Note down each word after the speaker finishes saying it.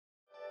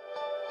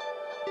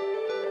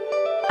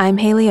I'm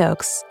Haley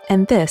Oakes,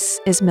 and this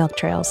is Milk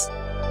Trails.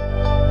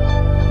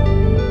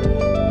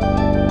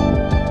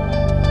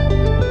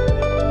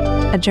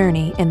 A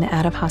journey in the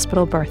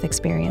out-of-hospital birth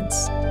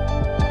experience.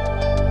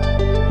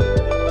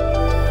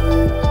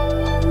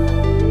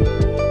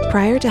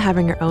 Prior to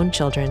having her own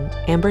children,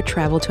 Amber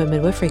traveled to a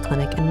midwifery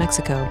clinic in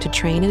Mexico to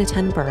train and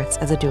attend births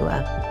as a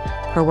doula.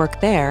 Her work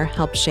there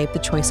helped shape the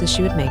choices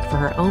she would make for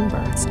her own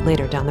births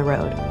later down the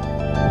road.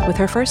 With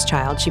her first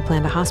child, she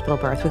planned a hospital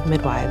birth with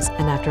midwives,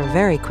 and after a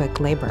very quick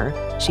labor,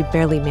 she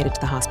barely made it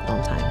to the hospital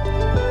in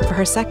time. For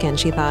her second,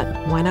 she thought,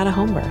 why not a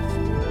home birth?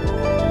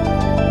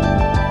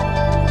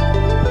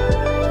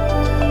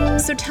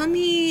 So tell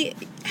me,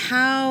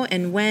 how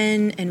and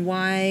when and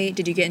why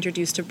did you get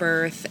introduced to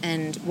birth,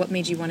 and what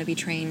made you want to be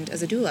trained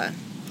as a doula?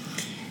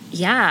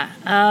 Yeah,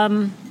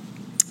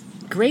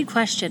 great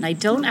question. I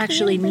don't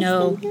actually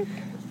know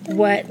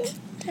what...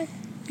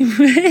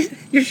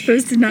 You're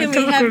supposed to not and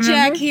talk, we have remember?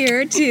 Jack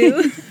here,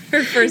 too,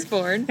 her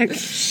firstborn. Okay.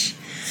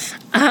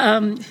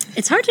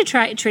 It's hard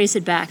to trace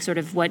it back, sort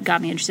of what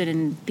got me interested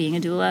in being a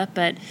doula,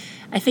 but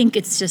I think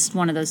it's just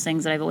one of those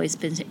things that I've always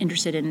been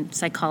interested in,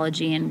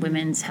 psychology and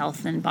women's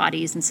health and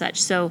bodies and such.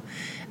 So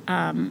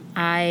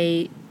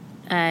I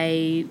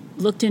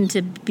looked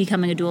into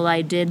becoming a doula.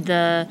 I did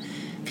the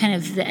kind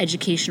of the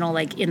educational,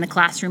 like in the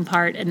classroom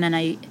part, and then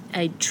I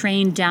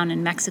trained down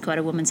in Mexico at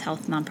a women's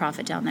health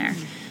nonprofit down there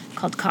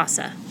called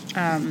CASA,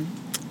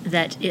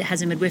 that it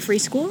has a midwifery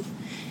school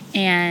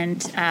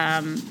and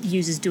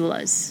uses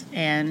doulas,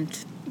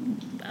 and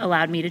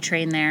allowed me to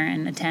train there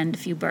and attend a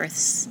few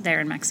births there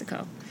in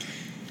Mexico.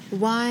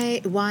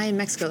 Why in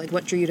Mexico? Like,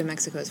 what drew you to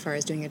Mexico as far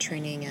as doing your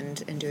training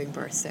and doing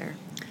births there?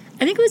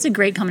 I think it was a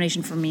great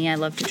combination for me. I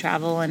love to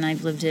travel, and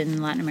I've lived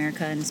in Latin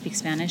America and speak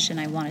Spanish, and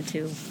I wanted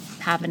to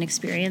have an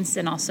experience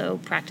and also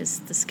practice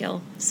the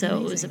skill. So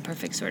Amazing. It was a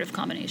perfect sort of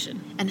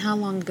combination. And how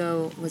long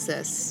ago was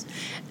this?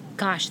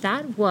 Gosh,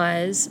 that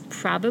was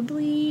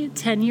probably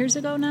 10 years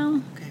ago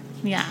now. Okay.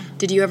 Yeah.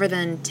 Did you ever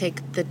then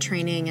take the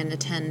training and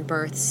attend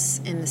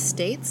births in the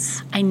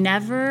States? I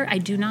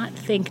did not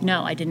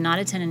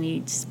attend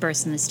any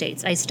births in the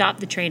States. I stopped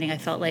the training. I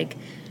felt like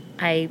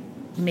I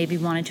maybe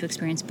wanted to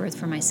experience birth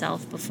for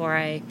myself before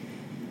I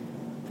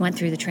went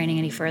through the training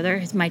any further.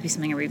 It might be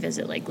something I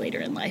revisit like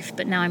later in life,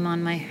 but now I'm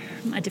on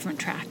a different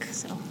track,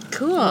 so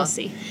cool. We'll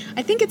see.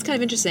 I think it's kind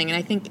of interesting, and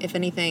I think if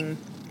anything,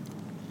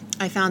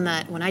 I found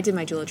that when I did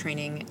my doula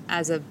training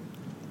as a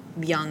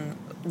young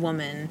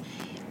woman,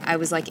 I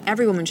was like,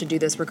 every woman should do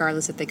this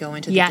regardless if they go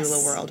into the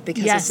doula world,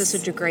 because it's just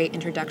such a great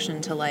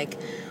introduction to like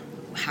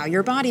how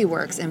your body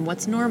works and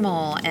what's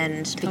normal,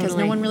 and because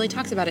no one really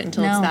talks about it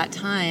until it's that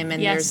time,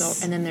 and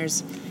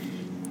there's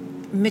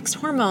mixed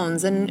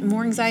hormones and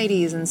more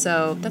anxieties, and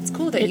so that's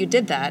cool that you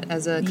did that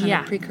as a kind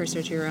of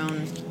precursor to your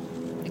own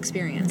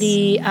experience.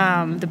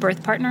 The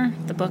Birth Partner,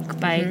 the book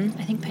by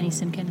I think Penny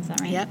Simkin, is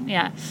that right? Yep.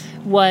 Yeah,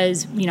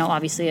 was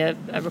obviously a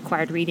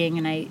required reading,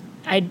 and I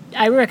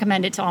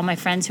recommend it to all my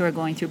friends who are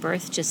going through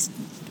birth. Just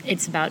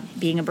it's about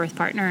being a birth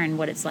partner and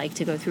what it's like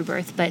to go through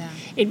birth. But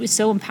it was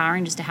so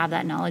empowering just to have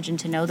that knowledge and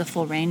to know the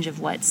full range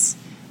of what's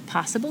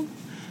possible.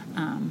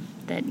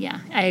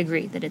 I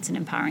agree that it's an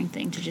empowering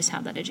thing to just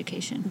have that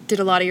education. Did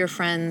a lot of your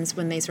friends,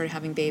 when they started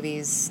having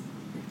babies,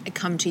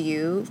 come to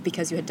you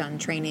because you had done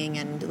training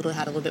and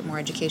had a little bit more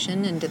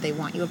education, and did they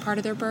want you a part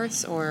of their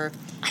births, or?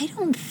 I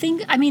don't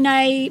think, I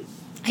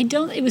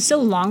don't, it was so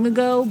long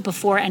ago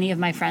before any of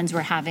my friends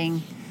were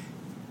having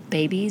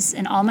babies,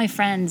 and all my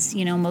friends,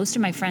 most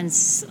of my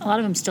friends, a lot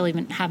of them still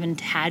even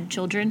haven't had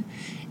children,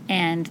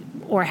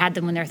 or had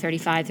them when they're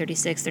 35,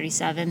 36,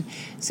 37.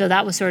 So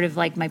that was sort of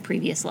like my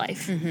previous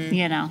life,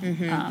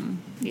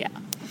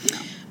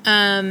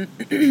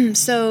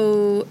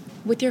 So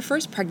with your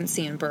first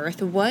pregnancy and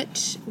birth,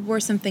 what were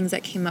some things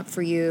that came up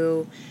for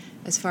you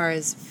as far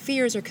as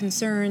fears or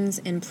concerns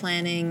in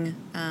planning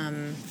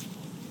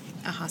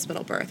a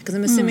hospital birth? Because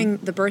I'm assuming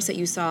the births that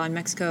you saw in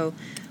Mexico,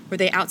 were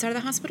they outside of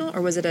the hospital,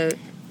 or was it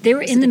They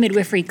were in the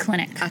midwifery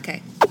clinic.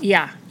 Okay.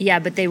 Yeah,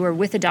 but they were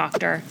with a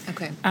doctor.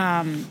 Okay.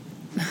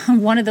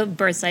 One of the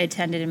births I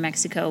attended in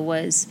Mexico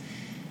was,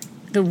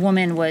 the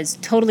woman was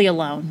totally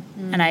alone,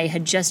 and I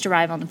had just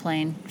arrived on the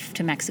plane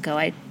to Mexico.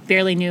 I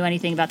barely knew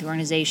anything about the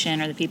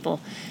organization or the people,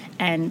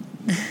 and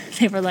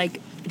they were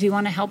like, do you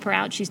want to help her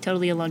out? She's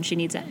totally alone. She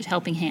needs a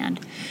helping hand.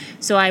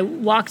 So I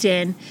walked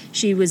in.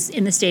 She was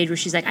in the stage where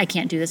she's like, I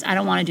can't do this. I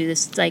don't want to do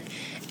this. It's like,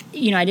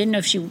 I didn't know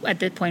if she,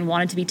 at that point,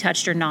 wanted to be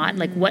touched or not.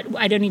 Like,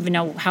 I don't even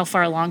know how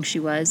far along she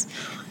was.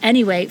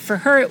 Anyway, for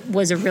her, it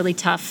was a really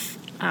tough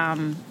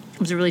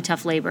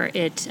labor.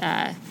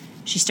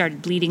 She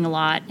started bleeding a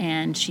lot,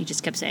 and she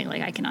just kept saying,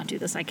 like, I cannot do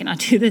this,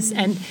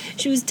 and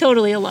she was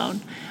totally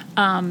alone.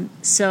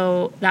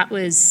 So that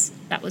was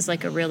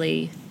like a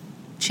really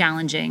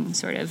challenging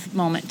sort of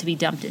moment to be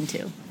dumped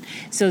into.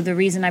 So the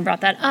reason I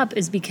brought that up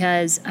is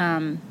because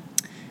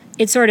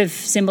it sort of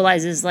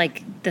symbolizes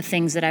like the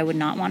things that I would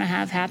not want to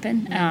have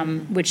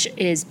happen, which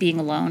is being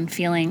alone,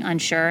 feeling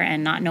unsure,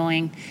 and not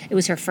knowing. It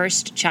was her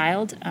first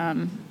child,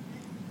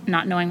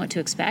 not knowing what to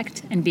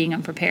expect and being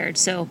unprepared.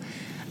 So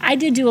I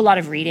did do a lot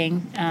of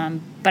reading,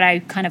 but I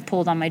kind of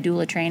pulled on my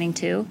doula training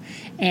too,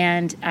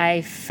 and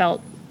I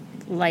felt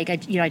like I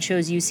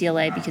chose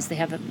UCLA because they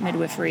have a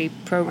midwifery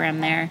program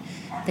there.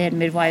 They had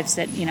midwives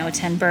that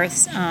attend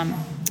births,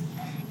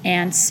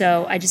 and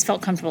so I just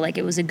felt comfortable. Like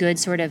it was a good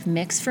sort of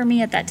mix for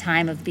me at that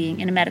time of being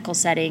in a medical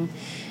setting,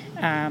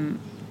 and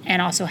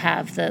also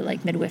have the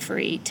like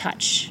midwifery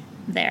touch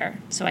there,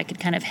 so I could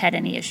kind of head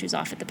any issues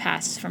off at the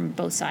pass from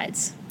both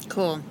sides.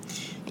 Cool.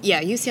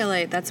 Yeah,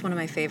 UCLA, that's one of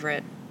my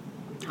favorite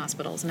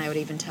hospitals, and I would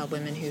even tell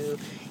women who,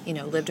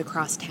 lived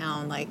across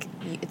town, like,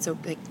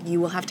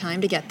 you will have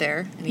time to get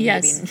there. I mean,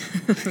 yes.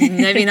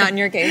 maybe not in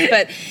your case,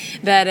 but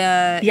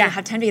that you'll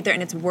have time to get there,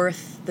 and it's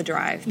worth the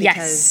drive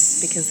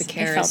because the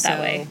care is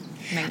so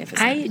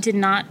magnificent. I did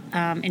not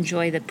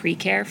enjoy the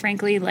pre-care,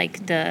 frankly,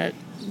 like the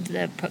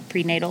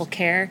prenatal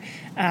care.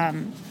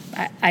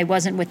 I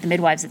wasn't with the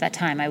midwives at that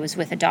time. I was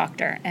with a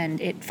doctor, and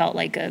it felt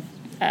like a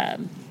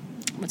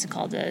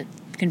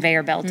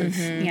conveyor belt of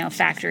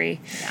factory.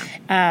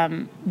 Yeah.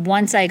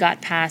 Once I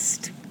got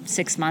past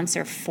 6 months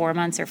or 4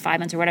 months or 5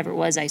 months or whatever it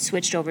was, I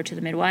switched over to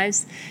the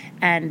midwives,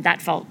 and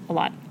that felt a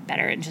lot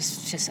better. And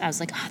just I was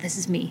like, oh, this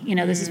is me.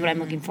 This is what I'm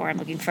looking for. I'm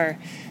looking for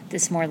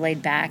this more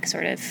laid back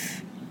sort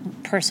of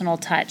personal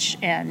touch.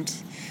 And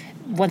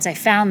once I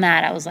found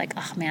that, I was like,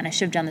 oh man, I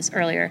should have done this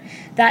earlier.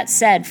 That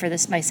said, for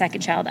my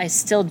second child, I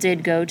still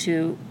did go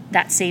to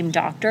that same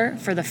doctor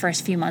for the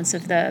first few months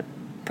of the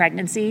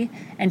pregnancy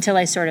until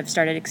I sort of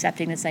started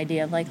accepting this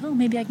idea of like, oh,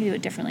 maybe I can do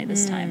it differently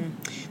this time.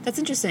 That's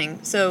interesting.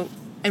 So,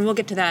 and we'll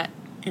get to that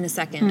in a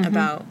second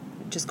about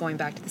just going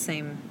back to the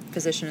same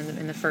physician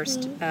in the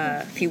first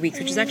few weeks,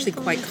 which is actually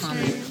quite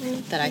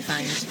common that I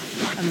find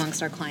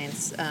amongst our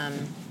clients,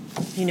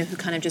 who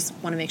kind of just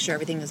want to make sure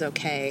everything is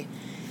okay.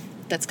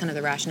 That's kind of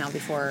the rationale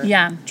before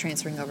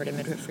transferring over to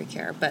midwifery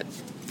care. But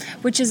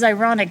which is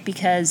ironic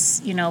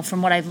because,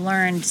 from what I've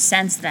learned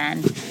since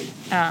then,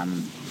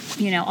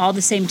 all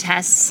the same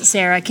tests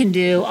Sarah can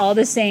do, all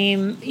the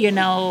same,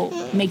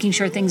 making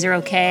sure things are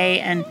okay.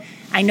 And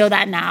I know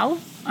that now.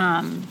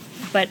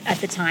 But at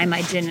the time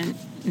I didn't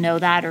know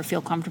that or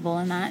feel comfortable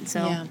in that.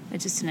 So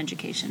it's just an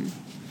education.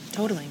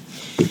 Totally.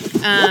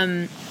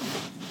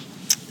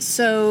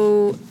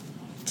 So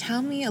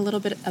tell me a little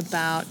bit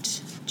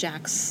about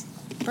Jack's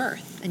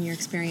birth and your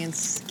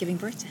experience giving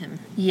birth to him.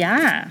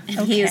 Yeah.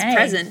 And he is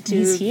present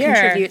to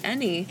contribute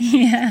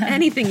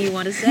anything you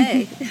want to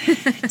say.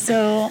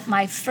 So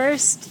my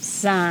first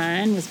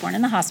son was born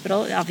in the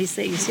hospital,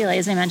 obviously at UCLA,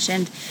 as I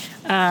mentioned.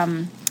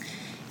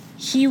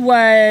 He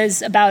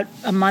was about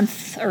a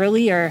month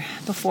earlier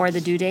before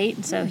the due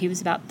date, so he was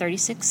about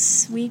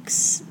 36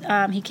 weeks.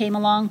 He came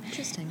along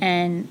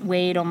and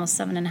weighed almost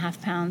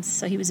 7.5 pounds,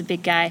 so he was a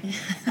big guy.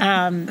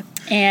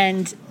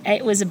 And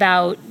it was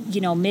about,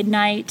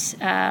 midnight.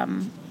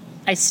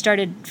 I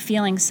started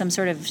feeling some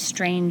sort of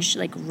strange,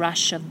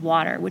 rush of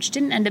water, which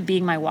didn't end up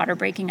being my water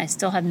breaking. I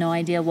still have no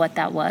idea what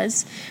that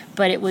was,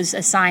 but it was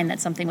a sign that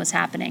something was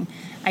happening.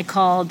 I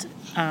called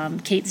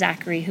Kate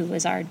Zachary, who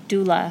was our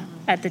doula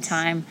at the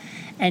time,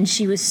 and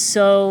she was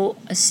so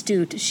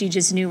astute. She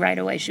just knew right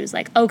away. She was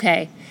like,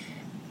 okay,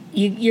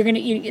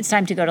 it's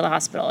time to go to the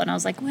hospital. And I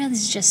was like, well, this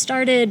has just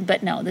started,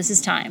 but no, this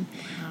is time.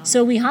 Wow.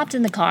 So we hopped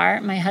in the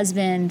car. My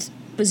husband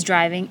was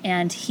driving,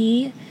 and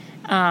he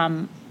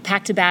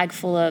packed a bag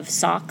full of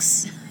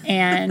socks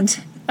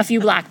and a few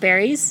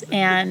blackberries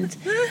and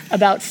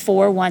about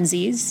 4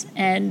 onesies,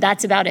 and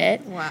that's about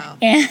it. Wow.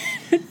 And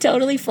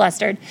totally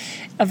flustered.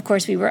 Of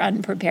course, we were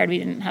unprepared. We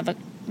didn't have it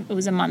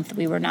was a month.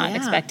 We were not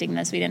expecting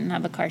this. We didn't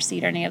have a car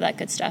seat or any of that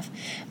good stuff.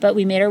 But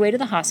we made our way to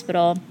the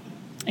hospital.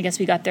 I guess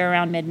we got there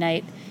around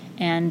midnight,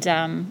 and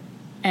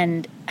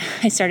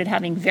I started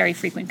having very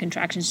frequent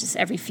contractions just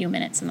every few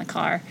minutes in the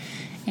car.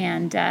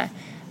 And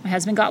my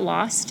husband got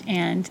lost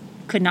and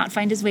could not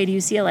find his way to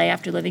UCLA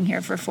after living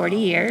here for 40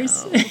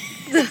 years. No.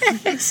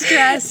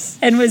 Stress.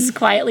 And was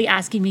quietly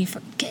asking me,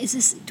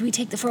 do we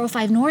take the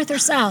 405 north or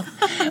south?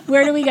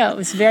 Where do we go? It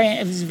was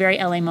a very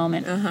LA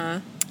moment.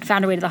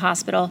 Found our way to the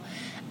hospital.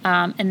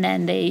 And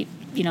then they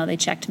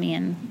checked me,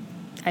 and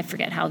I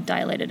forget how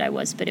dilated I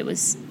was, but it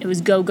was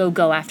go, go,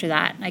 go after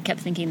that. I kept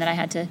thinking that I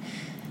had to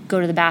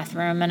go to the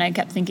bathroom, and I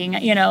kept thinking,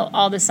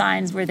 all the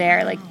signs were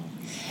there,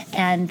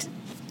 and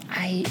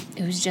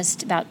it was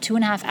just about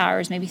 2.5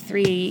 hours, maybe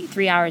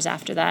three hours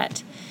after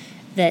that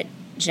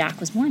Jack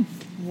was born.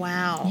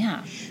 Wow.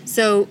 Yeah.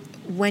 So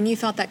when you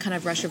felt that kind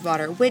of rush of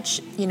water,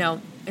 which,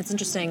 it's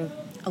interesting,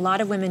 a lot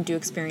of women do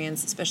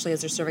experience, especially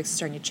as their cervix is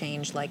starting to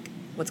change,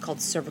 what's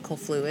called cervical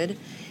fluid,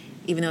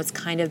 even though it's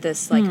kind of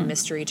this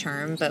mystery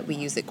term, but we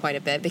use it quite a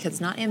bit because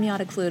it's not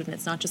amniotic fluid and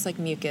it's not just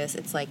mucus,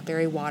 it's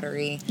very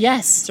watery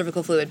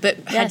cervical fluid. But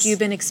had you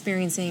been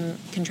experiencing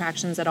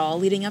contractions at all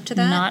leading up to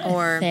that? Not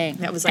a thing.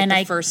 That was and the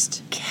I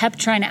first? Kept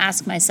trying to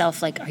ask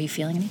myself, are you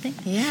feeling anything?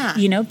 Yeah.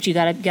 You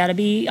gotta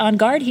be on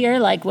guard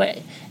here.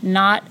 What?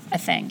 Not a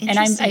thing. And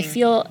I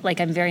feel like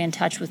I'm very in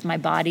touch with my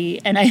body,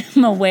 and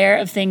I'm aware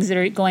of things that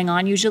are going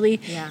on usually.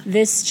 Yeah.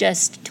 This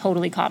just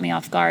totally caught me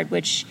off guard,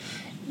 which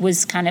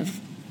was kind of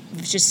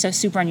just so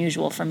super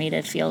unusual for me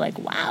to feel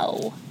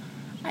wow,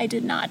 I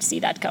did not see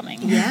that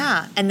coming.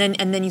 Yeah. And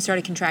then you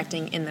started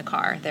contracting in the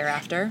car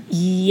thereafter?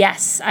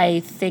 Yes, I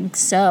think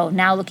so.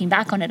 Now looking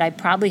back on it, I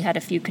probably had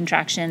a few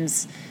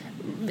contractions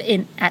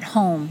at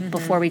home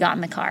before we got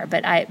in the car,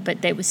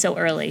 but they was so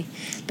early.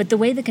 But the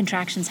way the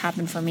contractions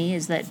happened for me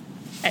is that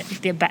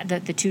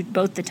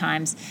both the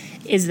times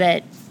is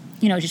that,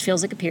 it just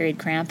feels like a period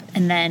cramp,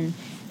 and then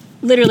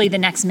literally the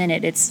next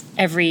minute it's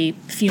every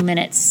few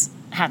minutes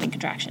having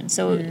contractions.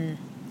 So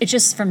it's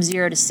just from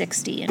 0 to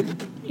 60 in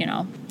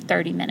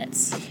 30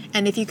 minutes.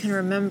 And if you can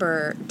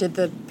remember, did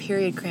the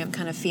period cramp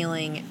kind of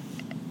feeling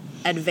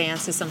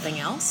advance to something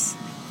else,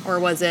 or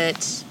was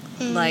it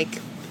like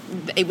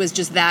it was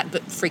just that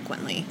but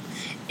frequently?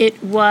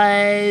 It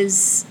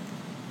was,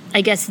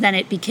 I guess then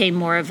it became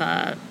more of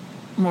a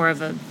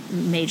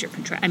major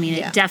contraction. I mean,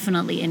 it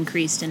definitely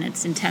increased in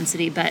its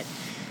intensity, but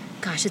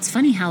gosh, it's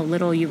funny how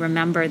little you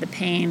remember the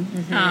pain.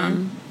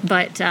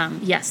 But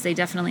yes, they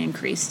definitely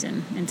increased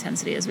in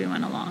intensity as we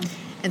went along.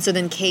 And so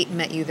then Kate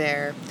met you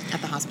there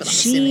at the hospital, I'm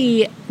She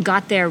assuming.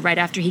 got there right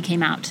after he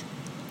came out.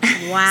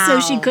 Wow. So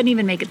she couldn't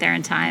even make it there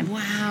in time.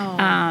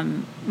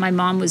 Wow. My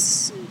mom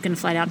was going to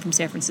fly down from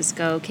San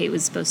Francisco. Kate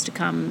was supposed to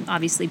come,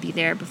 obviously be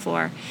there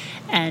before.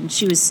 And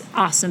she was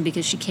awesome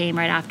because she came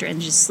right after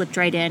and just slipped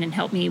right in and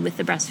helped me with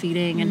the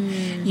breastfeeding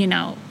and,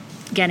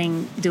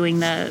 doing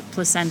the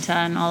placenta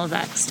and all of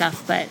that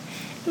stuff. But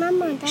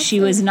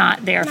she was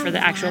not there for the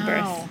actual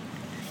birth.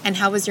 And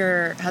how was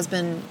your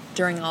husband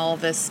during all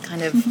of this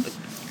kind of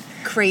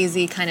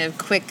crazy, kind of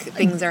quick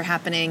things are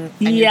happening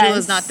and your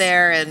doula's not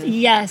there? And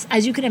yes,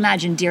 as you can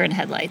imagine, deer in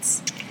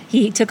headlights.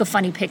 He took a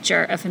funny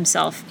picture of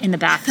himself in the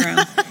bathroom,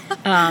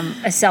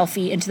 a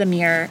selfie into the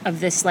mirror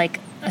of this like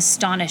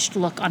astonished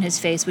look on his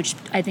face, which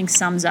I think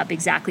sums up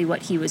exactly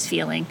what he was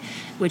feeling,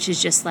 which is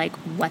just like,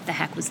 what the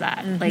heck was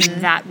that? Like,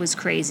 that was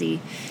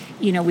crazy.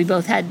 We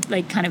both had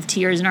like kind of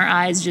tears in our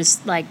eyes,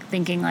 just like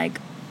thinking like,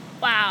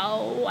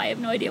 wow, I have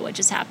no idea what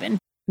just happened.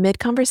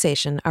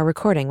 Mid-conversation, our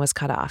recording was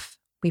cut off.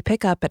 We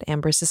pick up at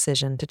Amber's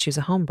decision to choose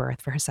a home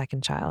birth for her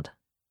second child.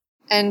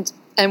 And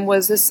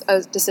was this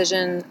a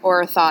decision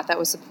or a thought that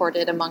was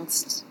supported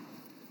amongst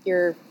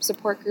your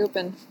support group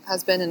and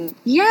husband and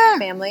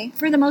family?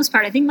 For the most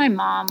part. I think my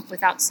mom,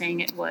 without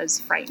saying it, was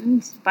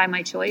frightened by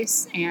my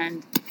choice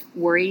and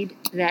worried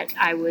that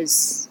I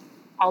was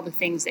all the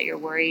things that you're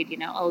worried,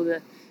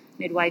 the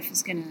midwife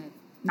is going to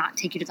not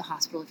take you to the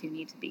hospital if you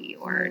need to be,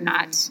 or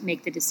not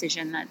make the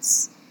decision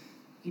that's,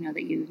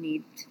 that you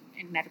need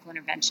medical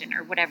intervention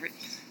or whatever.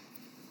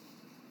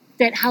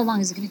 That how long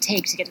is it going to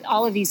take to get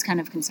all of these kind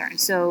of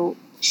concerns. So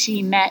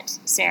she met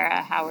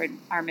Sarah Howard,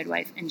 our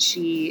midwife, and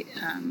she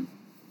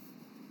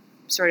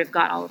sort of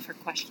got all of her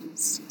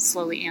questions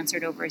slowly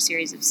answered over a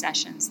series of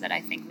sessions that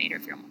I think made her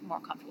feel more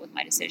comfortable with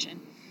my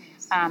decision.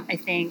 I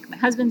think my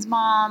husband's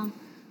mom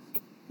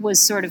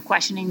was sort of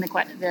questioning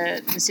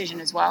the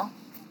decision as well.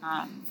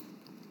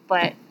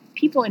 But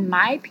people in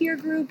my peer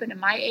group and in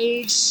my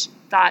age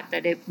thought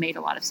that it made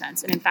a lot of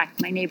sense. And in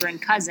fact, my neighbor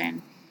and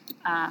cousin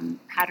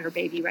had her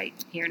baby right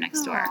here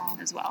next door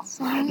as well.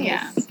 So nice.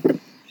 Yeah.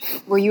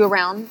 Were you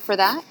around for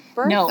that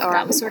birth? No,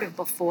 that was sort of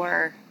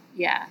before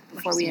we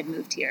had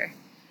moved here.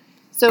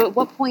 So at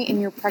what point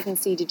in your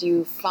pregnancy did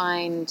you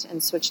find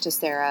and switch to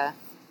Sarah?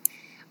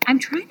 I'm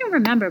trying to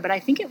remember, but I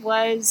think it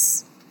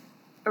was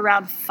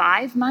around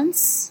 5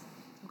 months.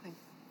 Okay.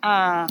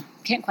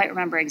 Can't quite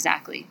remember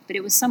exactly, but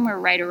it was somewhere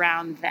right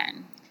around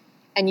then.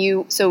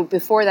 And so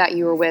before that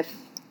you were with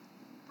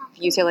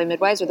UCLA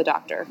midwives or the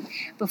doctor?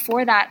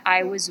 Before that,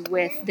 I was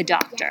with the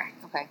doctor.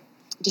 Okay.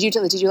 Did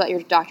you let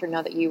your doctor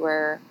know that you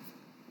were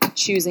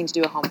choosing to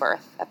do a home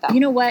birth at that? You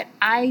know what?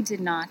 I did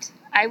not.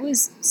 I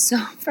was so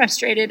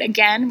frustrated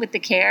again with the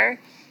care,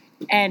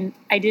 and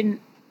I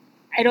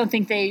don't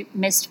think they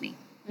missed me,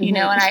 and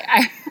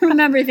I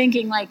remember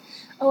thinking like,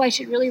 oh, I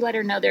should really let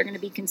her know they're going to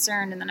be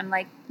concerned. And then I'm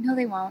like, no,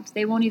 they won't.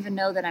 They won't even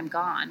know that I'm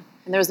gone.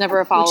 And there was never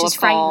a follow-up which is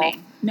call?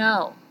 Frightening.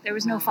 No, there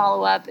was no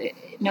follow-up.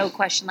 No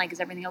question like, is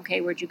everything okay?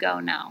 Where'd you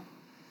go? No.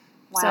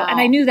 Wow. So, and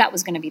I knew that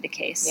was going to be the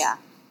case. Yeah.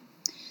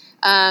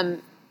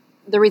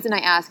 The reason I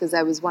ask is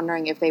I was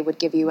wondering if they would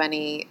give you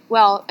any,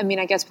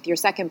 I guess with your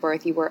second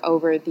birth, you were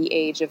over the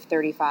age of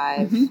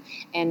 35. Mm-hmm.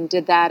 And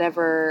did that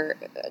ever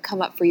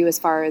come up for you as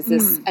far as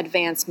this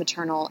advanced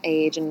maternal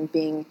age and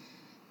being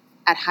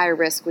at high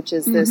risk, which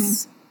is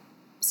this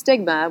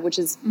stigma, which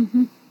is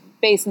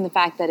based on the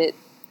fact that it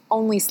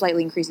only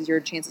slightly increases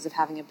your chances of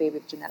having a baby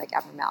with genetic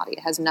abnormality.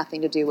 It has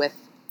nothing to do with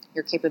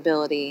your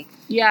capability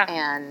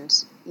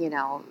and,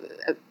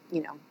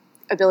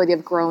 ability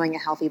of growing a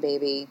healthy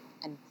baby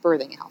and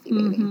birthing a healthy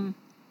baby. Mm-hmm.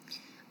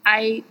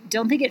 I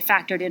don't think it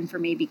factored in for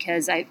me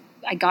because I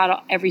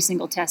got every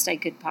single test I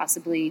could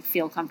possibly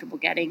feel comfortable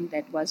getting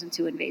that wasn't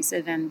too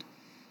invasive, and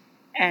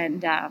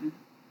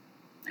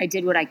I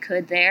did what I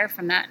could there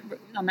on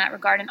that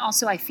regard. And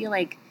also, I feel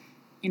like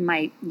in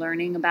my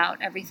learning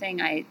about everything,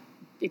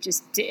 it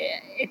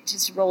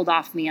just rolled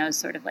off me. I was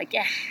sort of like,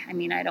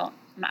 I'm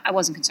I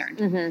wasn't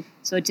concerned.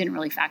 So it didn't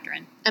really factor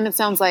in. And it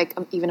sounds like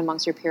even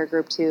amongst your peer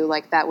group too,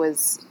 like that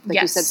was,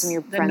 like you said, some of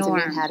your friends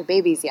haven't had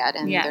babies yet,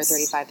 and they're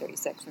 35,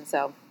 36. And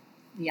so.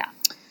 Yeah.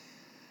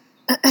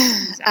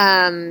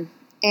 Exactly.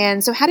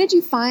 And so how did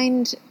you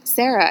find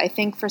Sarah? I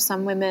think for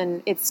some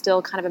women, it's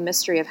still kind of a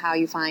mystery of how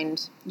you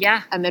find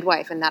a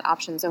midwife and that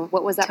option. So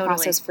what was that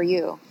process for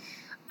you?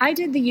 I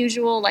did the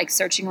usual, like,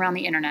 searching around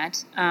the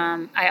internet.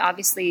 I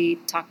obviously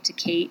talked to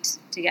Kate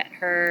to get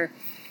her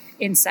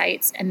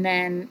insights. And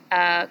then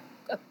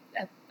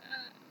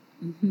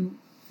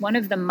one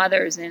of the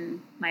mothers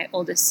in my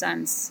oldest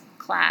son's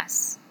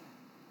class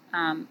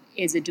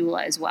is a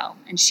doula as well.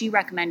 And she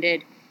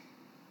recommended,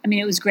 I mean,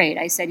 it was great.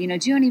 I said, do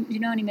you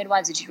know any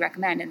midwives that you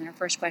recommend? And then her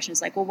first question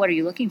is like, well, what are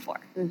you looking for?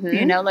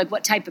 Like,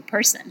 what type of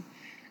person?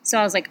 So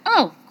I was like,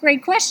 oh,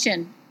 great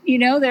question.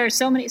 There are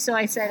so many. So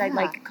I said I'd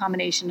like a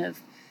combination of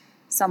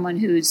someone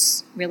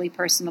who's really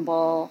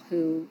personable,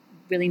 who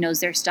really knows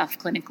their stuff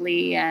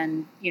clinically.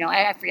 And,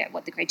 I forget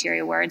what the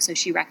criteria were. And so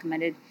she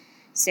recommended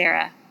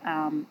Sarah.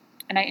 And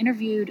I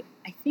interviewed,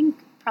 I think,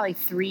 probably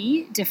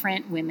 3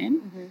 different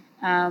women,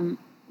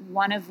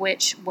 one of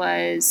which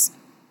was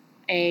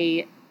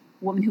a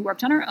woman who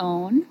worked on her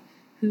own,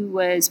 who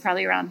was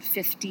probably around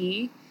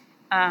 50,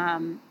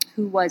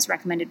 who was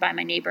recommended by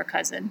my neighbor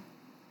cousin.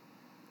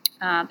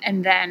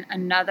 And then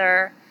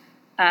another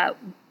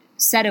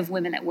set of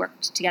women that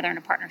worked together in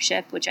a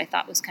partnership, which I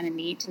thought was kind of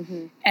neat.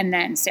 And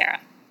then Sarah.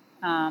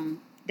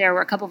 There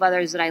were a couple of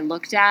others that I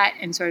looked at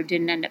and sort of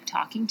didn't end up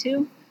talking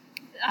to,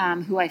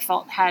 who I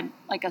felt had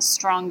like a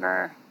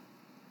stronger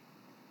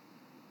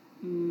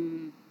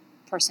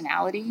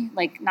personality,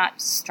 like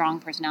not strong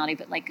personality,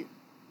 but like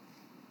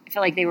I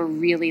felt like they were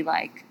really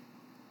like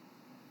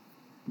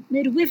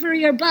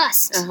midwifery or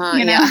bust,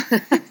 Yeah.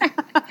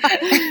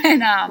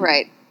 And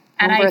right,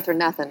 home birth or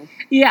nothing.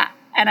 Yeah,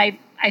 and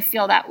I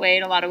feel that way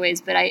in a lot of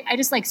ways, but I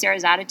just like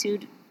Sarah's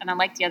attitude, and I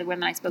like the other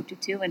women I spoke to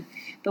too.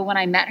 But when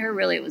I met her,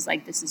 really, it was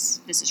like this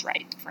is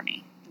right for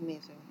me.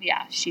 Amazing.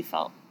 Yeah, she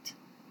felt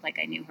like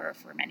I knew her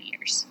for many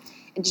years.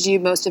 And did you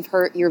do most of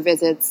your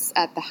visits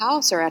at the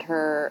house or at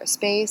her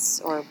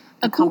space, or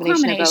a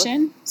combination of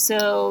both?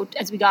 So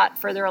as we got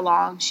further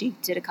along, she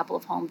did a couple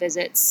of home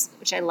visits,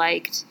 which I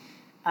liked,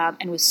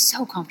 and was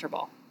so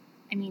comfortable.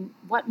 I mean,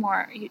 what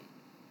more? You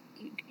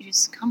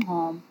just come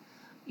home,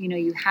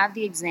 you have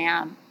the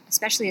exam,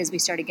 especially as we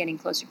started getting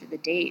closer to the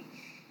date.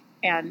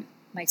 And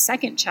my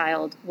second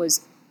child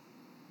was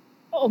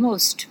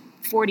almost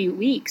 40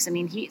 weeks. I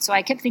mean, so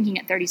I kept thinking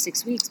at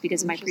 36 weeks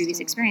because of my previous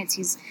experience,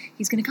 he's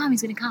going to come.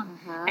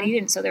 And he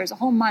didn't. So there was a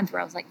whole month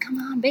where I was like, come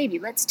on, baby,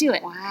 let's do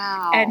it.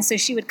 Wow. And so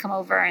she would come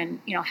over and,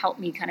 help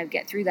me kind of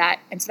get through that.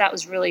 And so that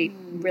was really,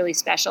 really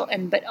special.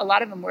 But a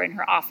lot of them were in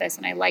her office,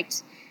 and I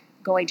liked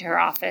going to her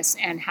office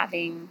and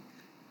having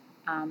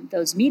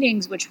those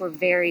meetings, which were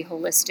very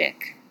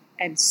holistic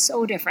and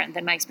so different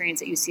than my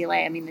experience at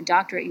UCLA. I mean, the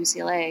doctor at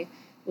UCLA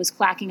was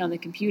clacking on the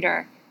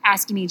computer,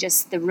 asking me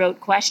just the rote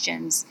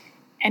questions.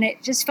 And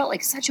it just felt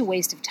like such a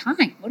waste of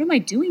time. What am I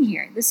doing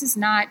here? This is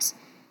not,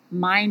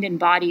 mind and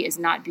body is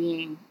not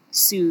being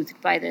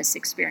soothed by this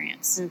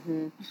experience.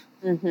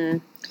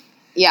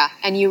 Yeah.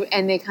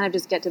 And they kind of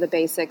just get to the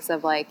basics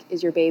of like,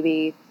 is your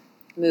baby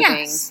moving?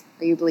 Yes.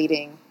 Are you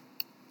bleeding?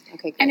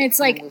 Okay, great. And it's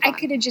like, I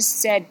could have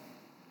just said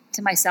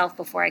to myself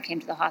before I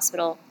came to the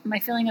hospital, am I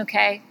feeling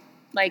okay?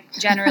 Like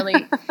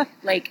generally,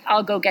 like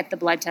I'll go get the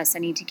blood tests I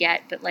need to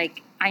get, but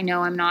like I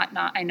know I'm not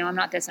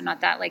this, I'm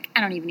not that. Like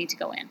I don't even need to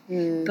go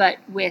in. But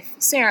with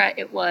Sarah,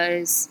 it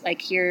was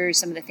like, here's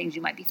some of the things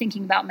you might be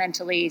thinking about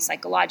mentally,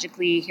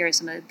 psychologically. Here are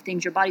some of the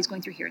things your body's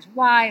going through. Here's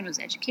why. And it was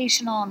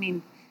educational. I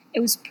mean, it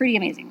was pretty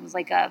amazing. It was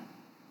like a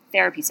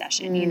therapy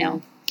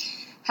session.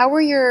 How were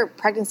your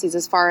pregnancies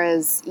as far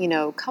as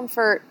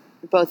comfort,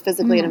 both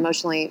physically and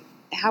emotionally?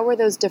 How were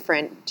those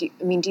different? Do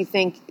you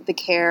think the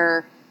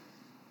care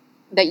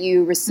that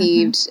you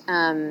received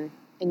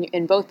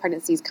in both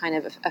pregnancies kind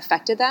of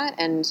affected that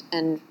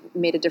and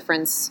made a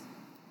difference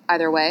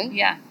either way?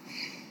 Yeah.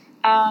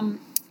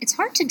 It's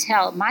hard to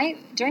tell.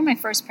 During my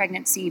first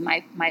pregnancy,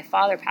 my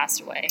father passed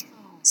away.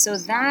 So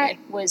that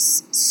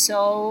was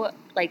so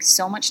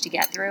much to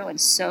get through and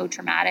so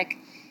traumatic.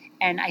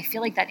 And I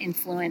feel like that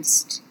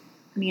influenced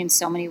me in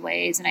so many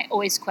ways. And I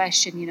always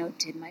question,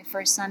 did my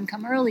first son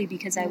come early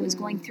because I was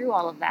going through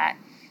all of that?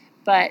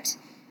 But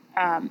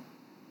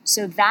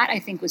so that, I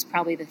think, was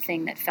probably the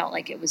thing that felt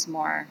like it was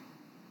more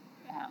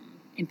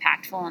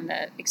impactful on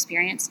the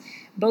experience.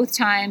 Both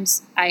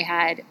times I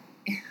had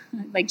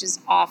like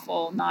just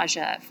awful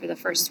nausea for the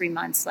first 3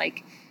 months.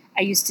 Like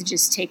I used to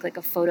just take like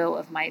a photo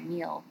of my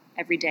meal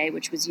every day,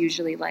 which was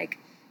usually like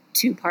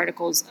 2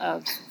 particles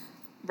of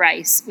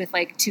rice with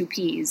like 2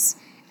 peas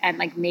and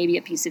like maybe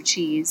a piece of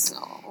cheese.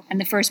 Oh.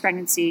 And the first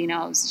pregnancy, it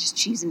was just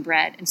cheese and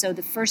bread. And so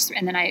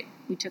and then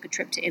we took a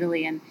trip to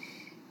Italy, and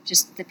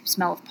just the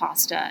smell of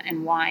pasta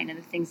and wine and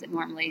the things that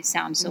normally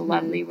sound so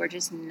lovely were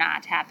just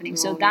not happening.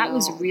 So that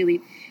was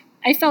really,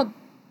 I felt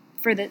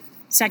for the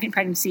second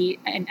pregnancy,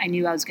 and I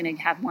knew I was going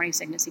to have morning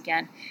sickness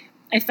again.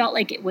 I felt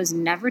like it was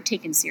never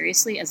taken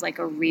seriously as like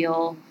a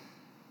real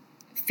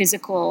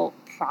physical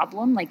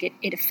problem. Like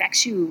it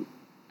affects you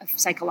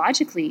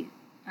psychologically.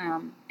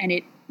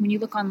 And when you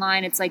look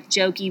online, it's like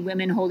jokey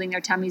women holding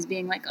their tummies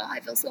being like, oh, I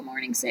feel so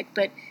morning sick.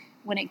 But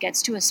when it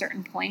gets to a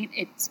certain point,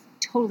 it's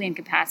totally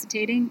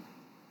incapacitating.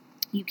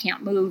 You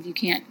can't move. You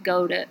can't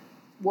go to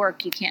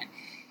work. You can't.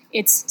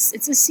 It's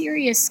a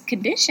serious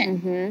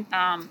condition.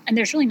 And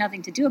there's really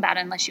nothing to do about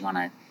it unless you want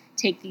to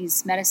take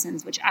these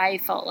medicines, which I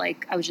felt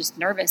like I was just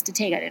nervous to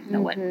take. I didn't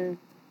know what.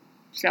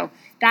 So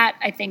that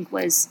I think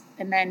was,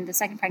 and then the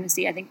second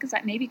pregnancy, I think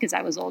because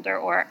I was older,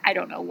 or I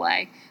don't know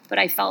why, but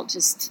I felt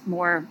just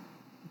more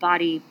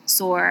body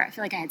sore. I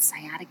feel like I had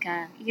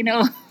sciatica,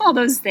 all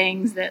those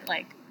things that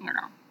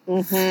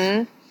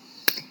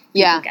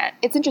Yeah,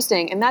 it's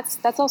interesting. And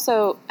that's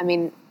also, I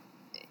mean,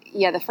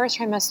 the first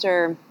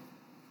trimester,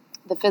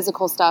 the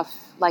physical stuff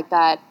like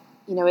that,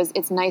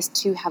 it's nice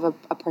to have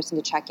a person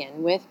to check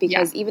in with,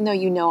 because even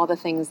though all the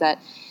things that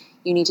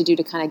you need to do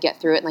to kind of get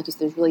through it, and like you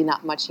said, there's really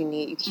not much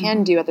you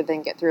can do other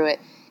than get through it.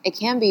 It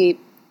can be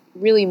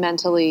really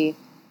mentally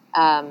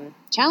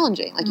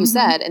challenging, like you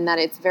said, and that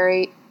it's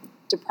very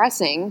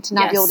depressing to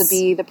not be able to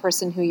be the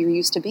person who you're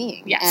used to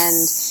being.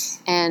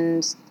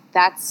 And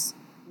that's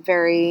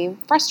very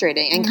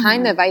frustrating and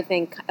kind of, I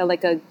think,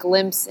 like a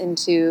glimpse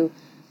into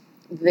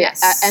the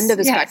end of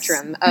the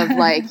spectrum of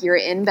like you're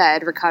in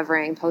bed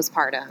recovering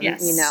postpartum,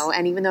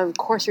 and even though of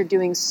course you're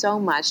doing so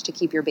much to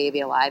keep your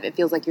baby alive, it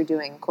feels like you're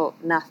doing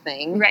quote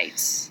nothing.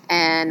 Right.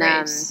 And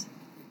totally.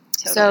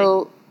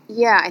 So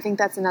I think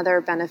that's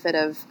another benefit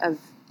of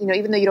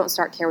even though you don't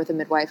start care with a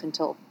midwife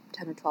until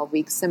 10 or 12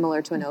 weeks,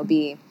 similar to an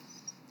OB,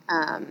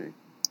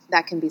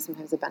 that can be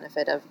sometimes a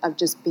benefit of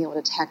just being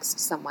able to text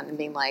someone and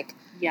being like,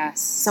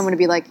 someone to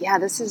be like,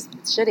 it's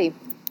shitty.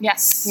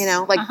 Yes.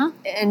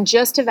 And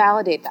just to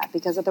validate that,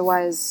 because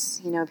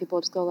otherwise, people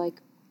just go like,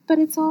 but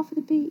it's all for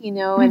the baby,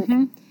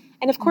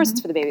 and of course it's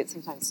for the baby, but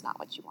sometimes it's not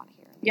what you want to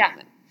hear in the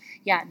moment.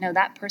 Yeah, no,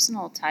 that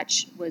personal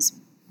touch was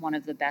one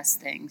of the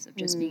best things of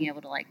just being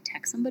able to like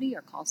text somebody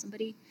or call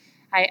somebody.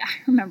 I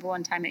remember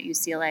one time at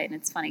UCLA, and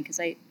it's funny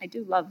because I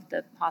do love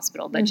the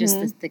hospital, but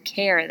just the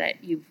care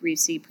that you've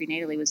received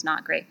prenatally was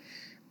not great.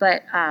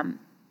 But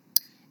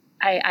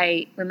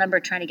I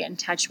remember trying to get in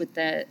touch with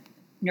the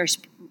nurse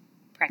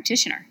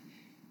practitioner,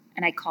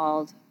 and I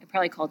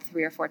probably called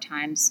 3 or 4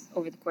 times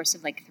over the course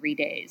of like 3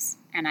 days,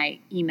 and I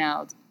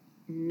emailed,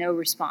 no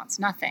response,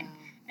 nothing.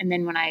 And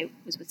then when I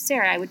was with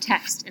Sarah, I would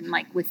text, and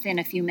like within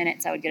a few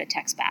minutes I would get a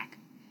text back.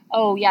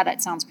 Oh yeah,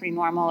 that sounds pretty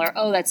normal, or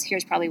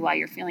here's probably why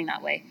you're feeling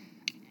that way.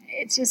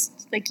 It's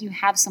just like you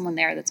have someone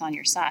there that's on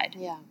your side.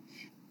 Yeah.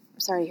 I'm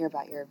sorry to hear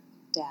about your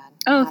dad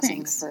passing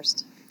in the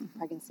first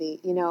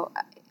pregnancy.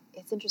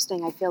 It's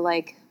interesting. I feel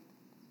like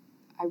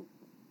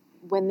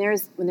when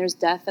there's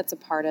death that's a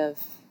part of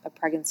a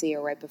pregnancy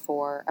or right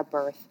before a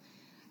birth,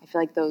 I feel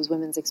like those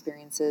women's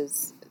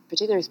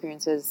particular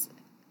experiences,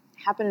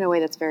 happen in a way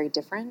that's very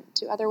different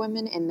to other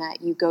women, in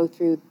that you go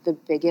through the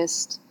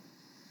biggest,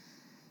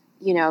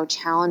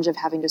 challenge of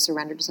having to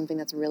surrender to something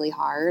that's really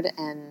hard,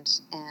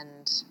 and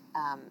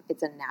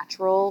it's a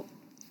natural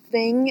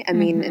thing. I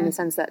mean, in the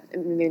sense that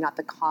maybe not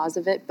the cause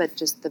of it, but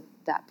just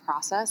that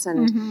process.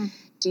 And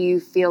do you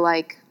feel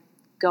like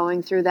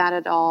going through that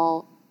at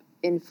all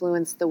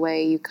influenced the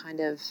way you kind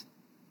of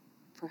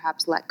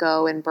perhaps let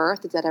go in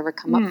birth? Did that ever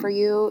come up for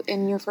you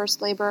in your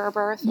first labor or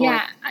birth?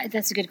 Yeah,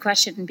 that's a good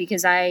question,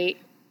 because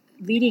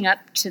leading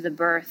up to the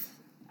birth,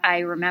 I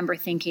remember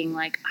thinking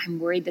like, I'm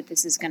worried that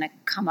this is going to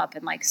come up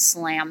and like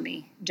slam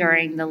me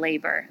during the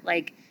labor.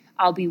 Like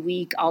I'll be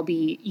weak, I'll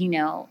be,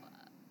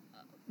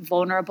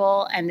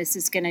 vulnerable, and this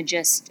is going to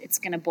it's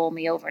going to bowl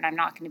me over, and I'm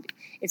not going to be,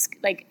 it's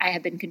like I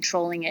have been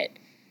controlling it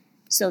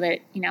so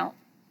that,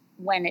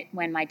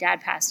 when my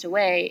dad passed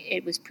away,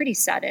 it was pretty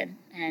sudden.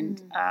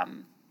 And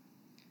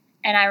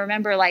I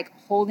remember like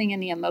holding in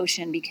the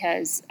emotion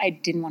because I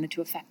didn't want it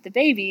to affect the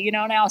baby, and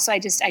also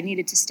I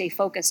needed to stay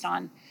focused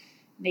on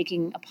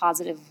making a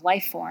positive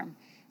life form.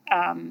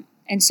 And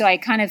so I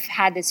kind of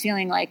had this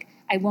feeling like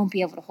I won't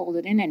be able to hold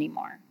it in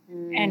anymore.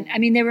 And I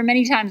mean, there were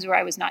many times where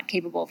I was not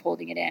capable of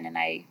holding it in, and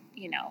I,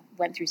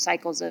 went through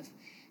cycles of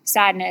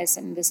sadness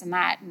and this and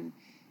that and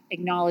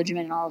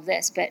acknowledgement and all of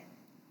this, but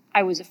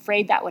I was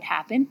afraid that would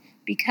happen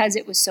because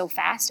it was so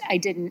fast.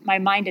 My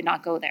mind did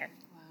not go there.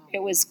 Wow.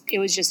 It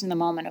was just in the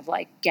moment of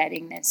like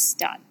getting this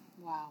done.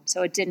 Wow.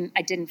 So I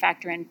didn't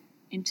factor in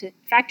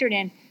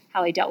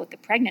how I dealt with the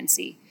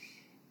pregnancy,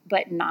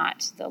 but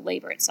not the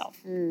labor itself.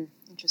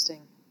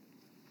 Interesting.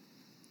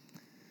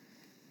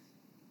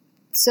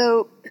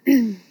 So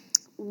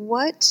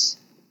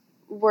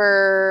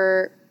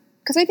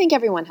because I think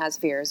everyone has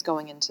fears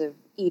going into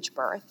each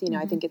birth,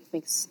 I think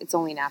it's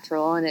only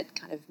natural, and it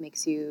kind of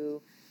makes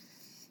you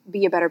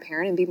be a better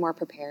parent and be more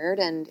prepared,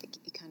 and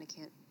you kind of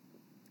can't,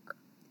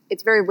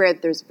 it's very rare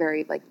that there's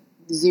very like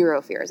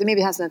zero fears. And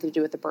maybe it has nothing to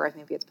do with the birth,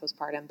 maybe it's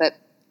postpartum, but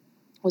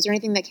was there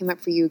anything that came up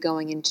for you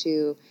going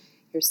into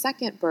your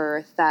second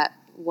birth that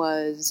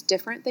was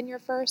different than your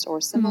first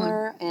or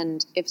similar?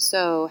 And if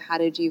so, how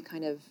did you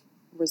kind of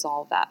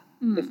resolve that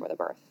before the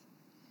birth?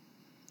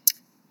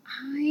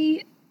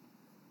 I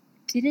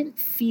didn't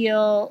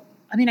feel,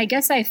 I mean, I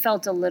guess I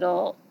felt a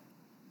little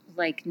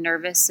like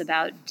nervous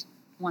about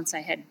once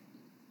I had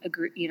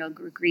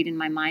agreed in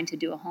my mind to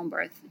do a home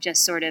birth,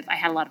 just sort of, I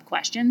had a lot of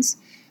questions,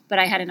 but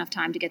I had enough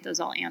time to get those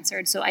all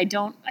answered. So I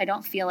don't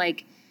feel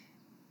like,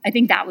 I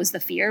think that was the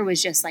fear,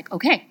 was just like,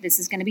 okay, this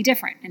is going to be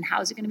different. And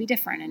how is it going to be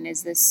different? And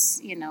is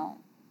this,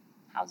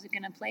 how's it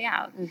going to play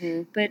out?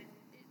 Mm-hmm. But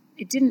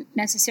it didn't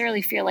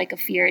necessarily feel like a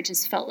fear. It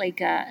just felt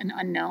like an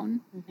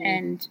unknown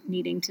and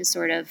needing to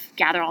sort of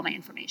gather all my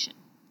information.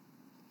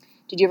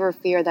 Did you ever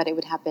fear that it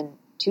would happen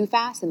too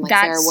fast? And like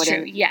That's Sarah wouldn't?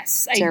 True.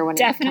 Yes, I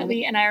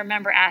definitely. And I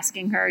remember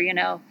asking her, you're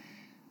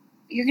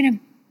going to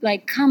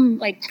like come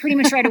like pretty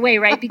much right away,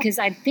 right? Because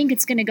I think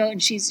it's going to go.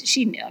 And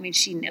she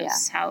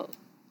knows how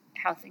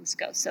things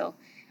go. So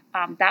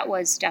that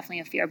was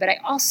definitely a fear. But I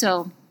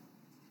also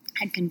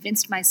had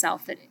convinced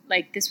myself that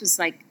like this was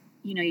like,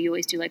 you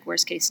always do like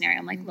worst case scenario.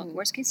 I'm like, look,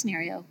 worst case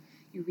scenario,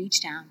 you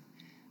reach down,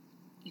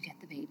 you get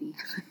the baby,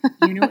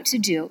 you know what to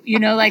do.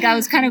 Like I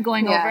was kind of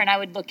going over and I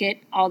would look at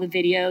all the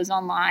videos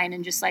online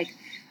and just like,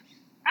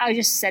 I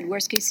just said,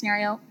 worst case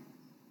scenario,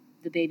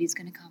 the baby's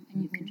going to come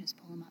and you can just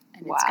pull him up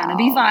and it's going to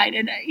be fine.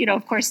 And,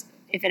 of course,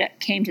 if it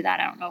came to that,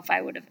 I don't know if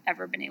I would have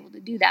ever been able to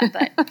do that,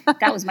 but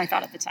that was my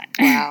thought at the time.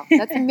 Wow.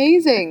 That's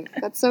amazing.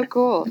 That's so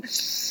cool.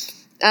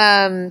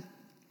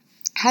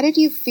 How did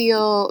you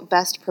feel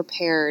best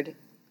prepared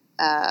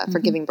for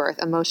giving birth,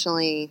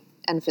 emotionally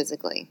and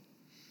physically?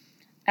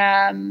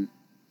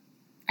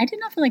 I did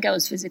not feel like I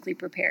was physically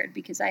prepared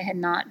because I had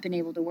not been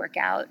able to work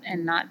out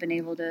and not been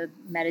able to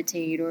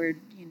meditate or,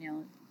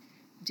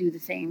 do the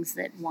things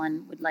that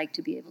one would like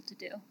to be able to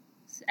do.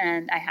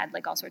 And I had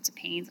like all sorts of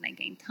pains and I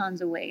gained tons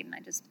of weight and I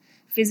just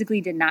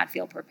physically did not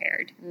feel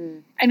prepared.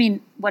 I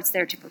mean, what's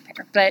there to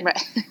prepare? But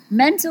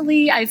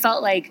mentally, I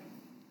felt like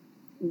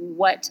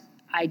what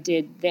I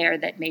did there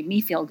that made me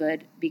feel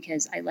good,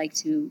 because I like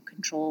to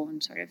control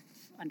and sort of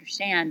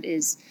understand,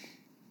 is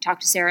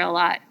talk to Sarah a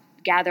lot,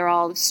 gather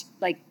all,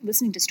 like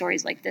listening to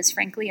stories like this,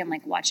 frankly, and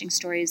like watching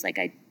stories. Like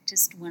I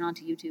just went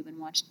onto YouTube and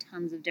watched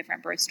tons of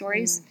different birth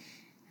stories.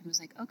 And was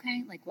like,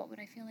 okay, like what would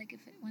I feel like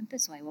if it went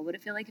this way? What would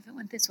it feel like if it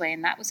went this way?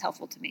 And that was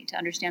helpful to me to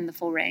understand the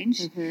full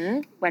range.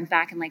 Went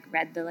back and like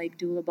read the like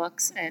doula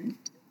books and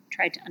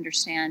tried to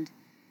understand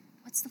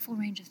what's the full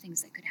range of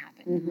things that could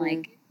happen. And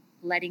like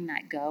letting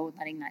that go and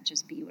letting that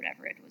just be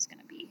whatever it was going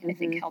to be, I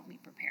think helped me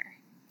prepare.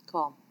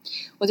 Cool.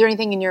 Was there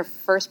anything in your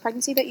first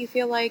pregnancy that you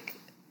feel like,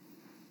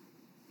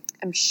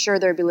 I'm sure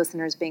there'd be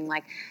listeners being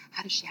like,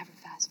 how does she have a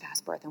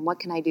fast birth? And what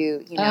can I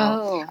do?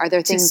 Are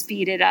there things to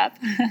speed it up?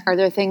 Are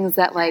there things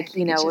that like,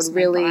 would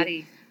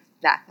really,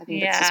 I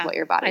think that's just what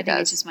your body does. I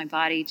think it's just my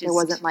body. There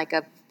wasn't like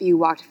you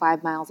walked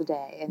 5 miles a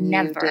day and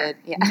never.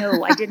 You did.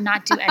 No, I did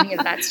not do any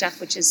of that stuff,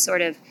 which is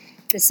sort of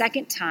the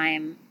second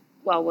time.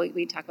 Well,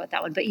 we talk about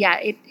that one, but yeah,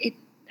 I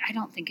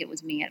don't think it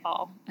was me at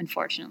all,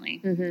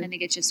 unfortunately. I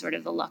think it's just sort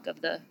of the luck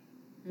of the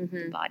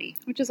body.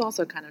 Which is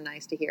also kind of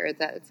nice to hear,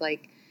 that it's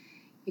like,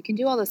 you can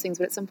do all those things,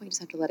 but at some point you just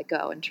have to let it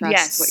go and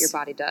trust what your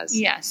body does.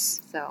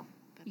 Yes. So,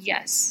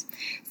 yes.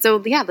 Nice. So,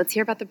 let's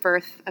hear about the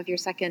birth of your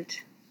second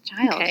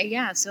child. Okay,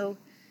 yeah. So,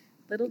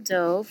 little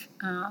Dove.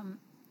 I'm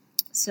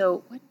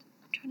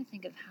trying to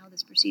think of how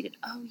this proceeded.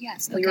 Oh,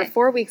 yes. Well, you were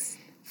 4 weeks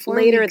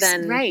later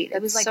than... Right.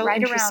 It was like so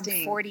right around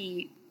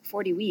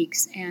 40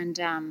 weeks. And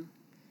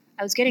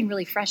I was getting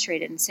really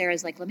frustrated. And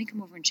Sarah's like, let me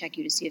come over and check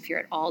you to see if you're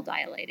at all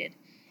dilated.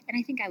 And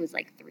I think I was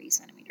like 3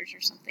 centimeters or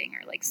something,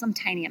 or like some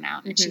tiny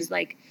amount. And she's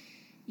like,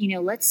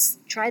 let's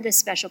try this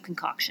special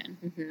concoction.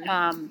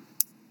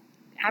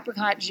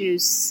 Apricot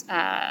juice,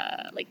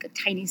 like a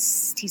tiny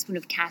teaspoon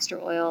of castor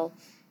oil.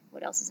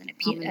 What else is in it?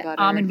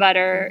 Almond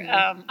butter,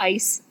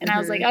 ice. And I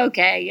was like,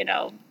 okay,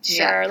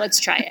 sure, let's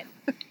try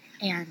it.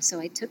 And so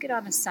I took it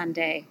on a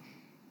Sunday,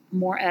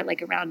 more at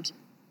like around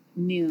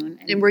noon.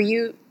 And were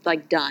you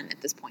like done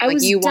at this point? I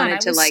was you done.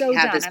 wanted to like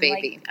have this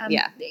baby.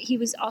 He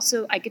was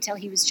also, I could tell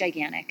he was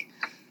gigantic.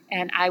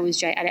 And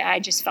I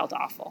just felt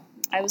awful.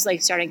 I was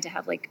like starting to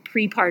have like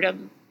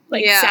prepartum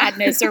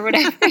sadness or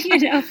whatever,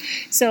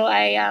 So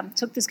I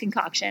took this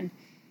concoction.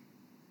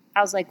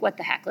 I was like, what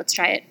the heck? Let's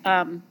try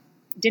it.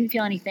 Didn't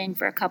feel anything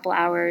for a couple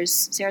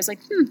hours. Sarah's like,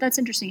 that's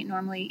interesting. It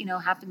normally,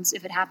 happens.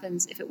 If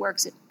it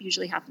works, it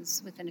usually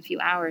happens within a few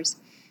hours.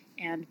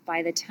 And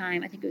by the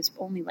time, I think it was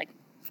only like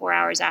 4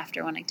 hours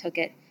after when I took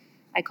it,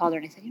 I called her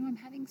and I said, I'm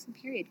having some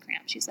period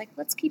cramps. She's like,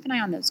 let's keep an eye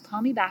on those.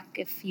 Call me back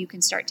if you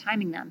can start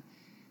timing them.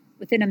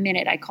 Within a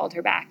minute, I called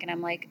her back and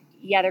I'm like,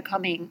 yeah, they're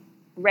coming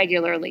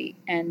regularly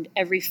and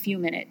every few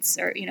minutes,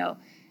 or,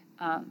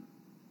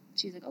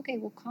 she's like, okay,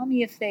 well, call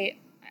me if they,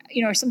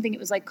 or something. It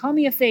was like, call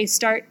me if they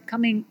start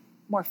coming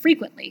more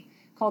frequently.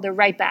 Called her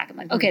right back. I'm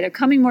like, okay, they're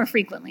coming more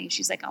frequently.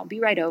 She's like, I'll be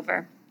right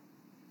over.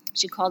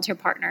 She called her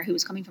partner who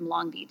was coming from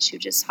Long Beach, who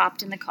just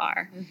hopped in the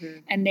car,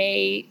 and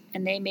they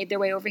made their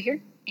way over here.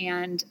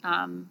 And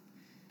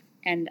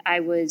I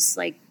was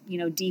like,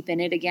 deep in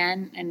it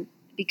again. And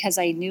because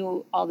I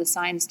knew all the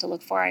signs to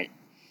look for,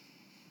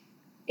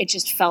 it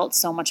just felt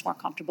so much more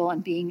comfortable.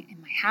 And being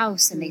in my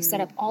house, and they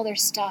set up all their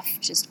stuff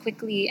just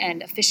quickly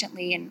and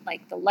efficiently, and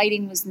like the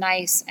lighting was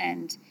nice,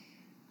 and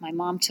my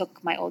mom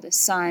took my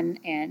oldest son,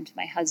 and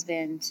my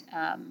husband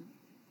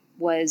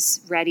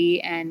was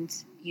ready, and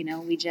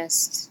we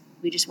just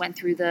went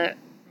through the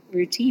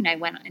routine. I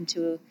went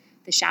into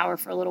the shower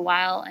for a little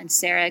while, and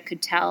Sarah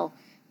could tell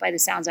by the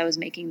sounds I was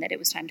making that it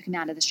was time to come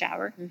out of the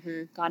shower.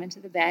 Got into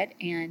the bed,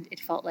 and it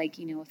felt like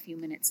a few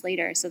minutes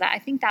later. So I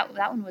think that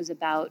one was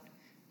about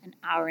an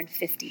hour and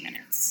 50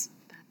 minutes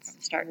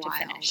from start to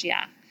finish.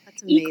 Yeah,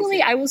 that's amazing.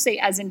 Equally, I will say,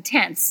 as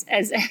intense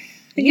as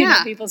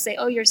people say,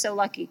 "Oh, you're so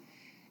lucky."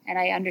 And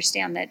I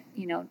understand that,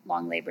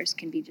 long labors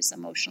can be just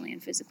emotionally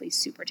and physically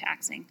super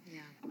taxing.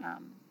 Yeah.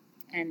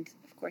 And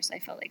of course, I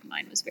felt like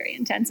mine was very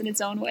intense in its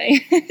own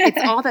way.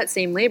 It's all that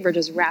same labor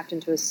just wrapped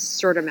into a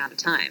short amount of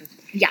time.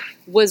 Yeah.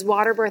 Was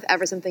water birth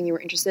ever something you were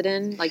interested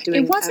in? Like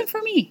doing? It wasn't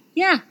for me.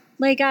 Yeah.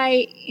 Like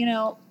I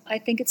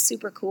think it's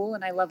super cool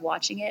and I love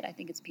watching it. I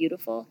think it's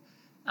beautiful.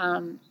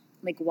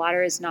 Like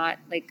water is not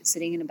like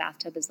sitting in a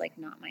bathtub is like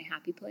not my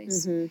happy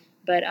place.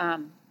 But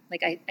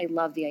like I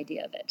love the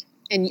idea of it.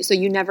 And so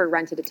you never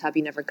rented a tub,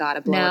 you never got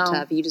a blow-up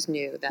tub. You just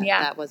knew that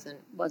that wasn't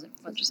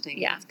interesting.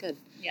 Yeah. That's good.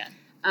 Yeah.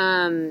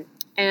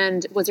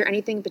 And was there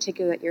anything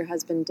particular that your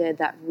husband did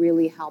that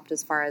really helped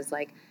as far as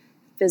like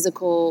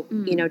physical,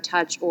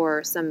 touch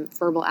or some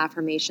verbal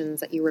affirmations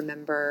that you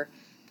remember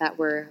that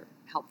were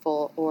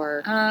helpful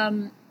or?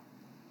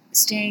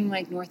 Staying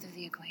like north of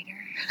the equator,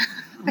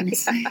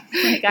 honestly.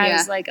 Like I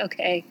was like,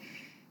 okay,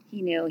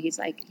 he knew. He's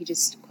like, he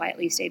just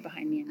quietly stayed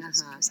behind me and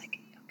just was like,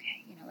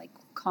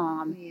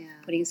 calm,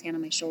 putting his hand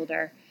on my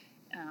shoulder,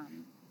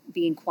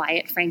 being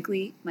quiet.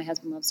 Frankly, my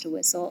husband loves to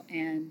whistle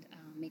and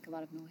make a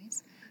lot of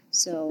noise.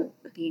 So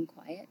being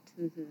quiet,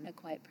 a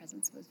quiet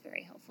presence was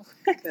very helpful.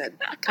 Good.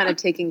 Kind of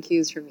taking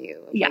cues from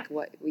you of like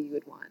what you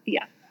would want.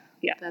 Yeah.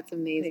 Yeah. That's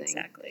amazing.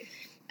 Exactly.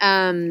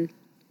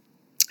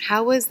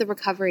 How was the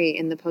recovery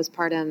in the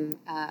postpartum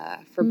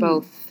for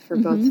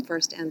both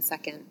first and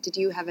second? Did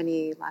you have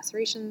any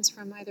lacerations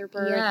from either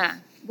birth? Yeah.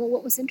 Well,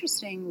 what was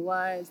interesting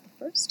was the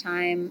first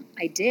time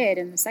I did,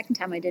 and the second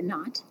time I did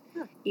not.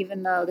 Huh.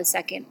 Even though the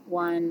second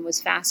one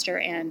was faster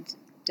and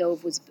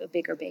Dove was a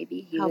bigger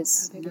baby. He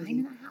was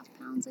 9.5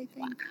 pounds, I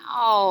think.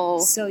 Wow.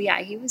 So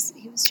yeah, he was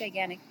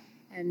gigantic.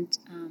 And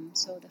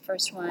so the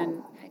first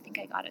one, I think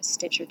I got a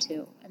stitch or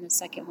two, and the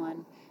second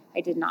one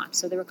I did not.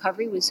 So the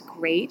recovery was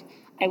great.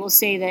 I will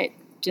say that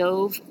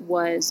Dove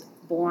was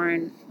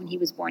born, when he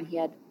was born, he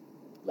had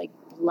like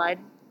blood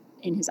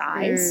in his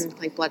eyes.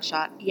 Like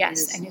bloodshot.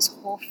 Yes, and his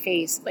whole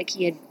face, like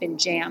he had been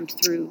jammed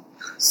through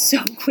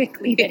so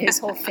quickly that his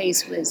whole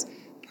face was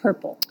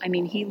purple. I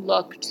mean, he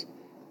looked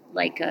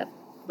like a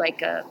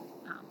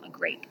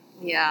grape.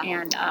 Yeah.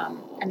 And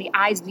the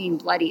eyes being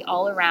bloody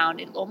all around,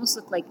 it almost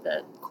looked like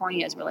the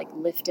corneas were like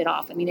lifted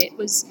off. I mean, I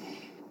was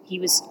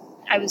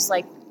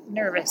like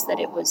nervous that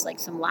it was like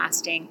some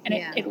lasting, and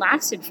it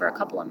lasted for a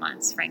couple of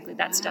months, frankly.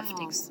 That stuff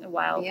takes a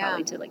while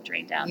probably to like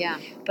drain down. Yeah.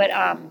 But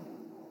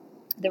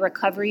the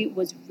recovery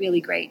was really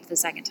great the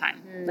second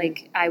time.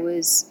 Like I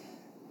was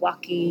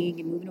walking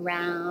and moving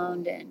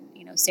around, and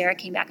Sarah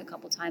came back a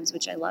couple times,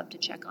 which I love to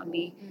check on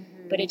me.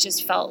 But it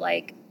just felt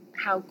like,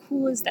 how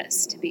cool is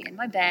this to be in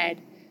my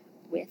bed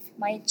with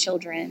my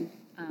children?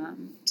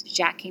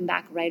 Jack came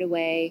back right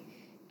away.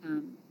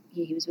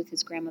 He was with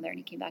his grandmother, and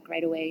he came back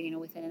right away,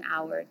 within an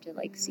hour to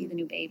like see the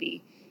new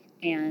baby.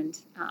 And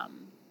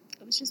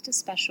it was just a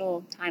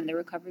special time. The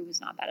recovery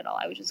was not bad at all.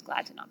 I was just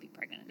glad to not be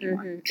pregnant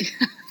anymore.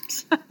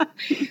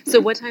 So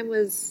what time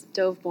was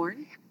Dove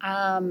born?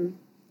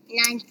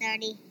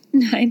 9:30.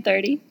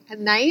 9:30. At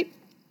night?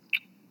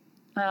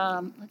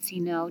 Let's see.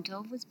 No,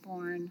 Dove was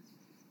born,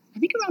 I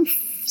think, around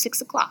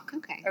 6 o'clock.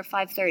 Okay. Or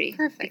 5:30.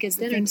 Perfect. Because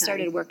the thing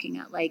started working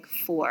at like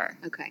 4.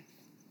 Okay.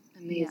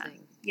 Amazing.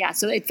 Yeah,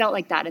 so it felt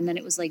like that. And then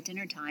it was like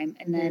dinner time.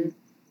 And then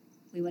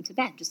we went to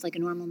bed, just like a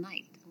normal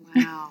night.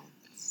 Wow.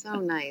 So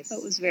nice. So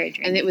it was very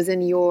draining. And it was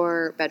in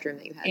your bedroom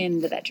that you had? In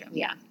the bedroom,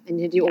 yeah. And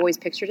had you always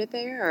pictured it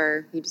there,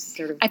 or you just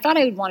sort of... I thought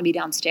I would want to be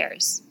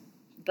downstairs,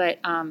 but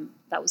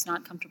that was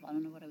not comfortable. I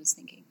don't know what I was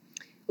thinking.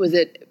 Was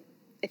it...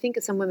 I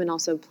think some women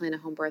also plan a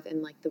home birth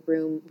in like the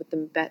room with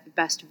the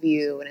best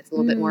view, and it's a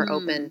little bit more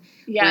open.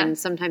 Yeah. And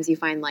sometimes you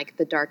find like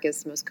the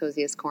darkest, most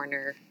coziest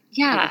corner of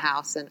the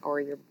house or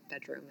your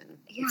bedroom, and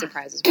it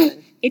surprises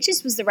women. It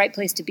just was the right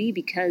place to be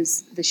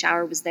because the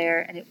shower was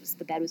there, and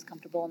the bed was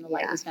comfortable, and the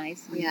light was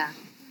nice. Yeah.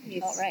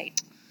 It felt right.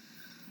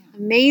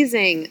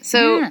 Amazing.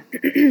 So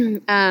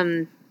it's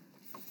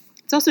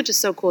also just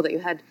so cool that you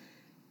had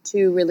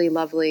two really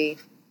lovely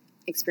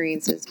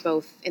experiences,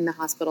 both in the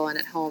hospital and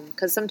at home.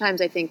 Because sometimes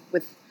I think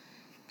with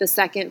the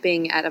second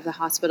being out of the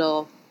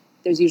hospital,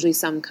 there's usually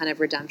some kind of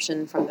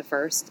redemption from the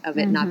first of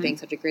it not being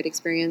such a great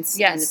experience.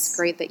 Yes. And it's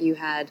great that you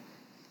had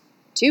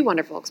two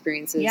wonderful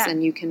experiences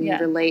and you can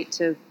relate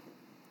to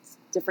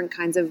different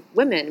kinds of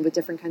women with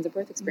different kinds of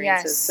birth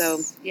experiences. So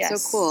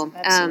cool.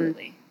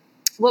 Absolutely.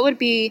 What would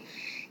be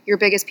your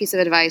biggest piece of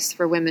advice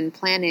for women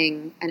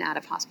planning an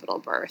out-of-hospital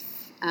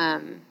birth?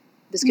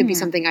 This could be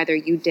something either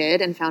you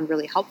did and found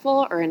really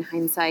helpful, or in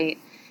hindsight,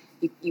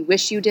 you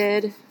wish you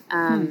did.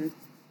 That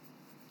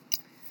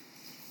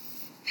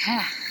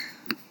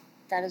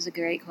is a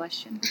great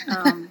question.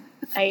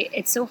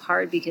 It's so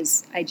hard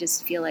because I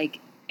just feel like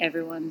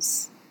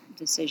everyone's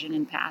decision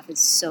and path is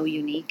so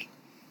unique,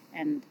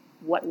 and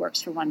what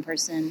works for one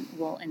person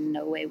will in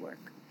no way work.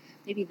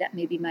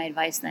 Maybe my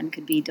advice then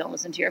could be don't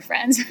listen to your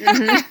friends.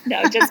 Mm-hmm.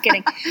 No, just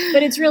kidding.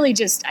 But it's really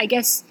just, I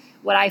guess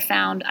what I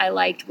found I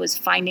liked was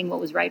finding what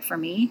was right for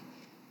me.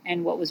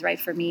 And what was right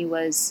for me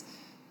was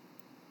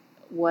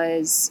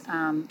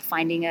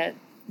finding a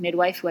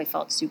midwife who I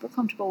felt super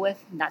comfortable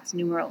with. And that's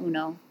numero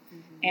uno. Mm-hmm.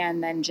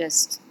 And then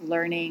just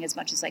learning as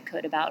much as I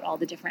could about all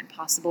the different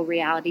possible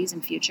realities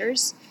and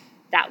futures.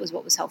 That was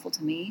what was helpful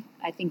to me.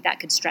 I think that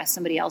could stress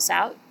somebody else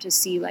out to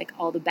see like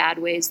all the bad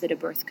ways that a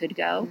birth could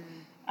go.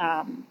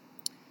 Mm-hmm.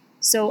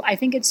 So I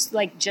think it's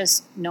like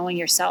just knowing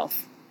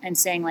yourself and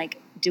saying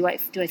like, do I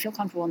feel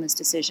comfortable in this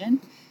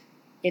decision?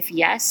 If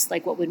yes,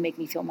 like what would make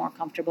me feel more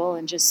comfortable,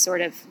 and just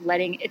sort of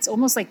it's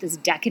almost like this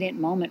decadent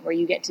moment where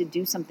you get to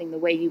do something the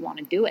way you want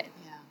to do it.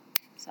 Yeah.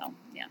 So,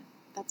 yeah.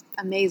 That's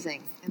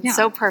amazing and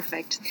so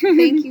perfect.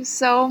 Thank you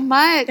so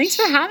much. Thanks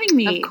for having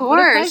me. Of course. What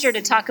a pleasure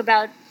to talk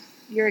about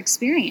your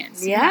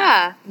experience.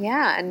 Yeah.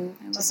 And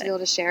just to be able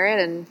to share it.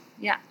 And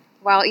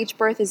while each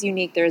birth is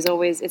unique,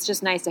 it's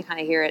just nice to kind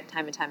of hear it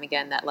time and time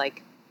again that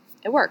like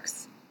it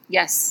works.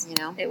 Yes.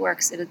 It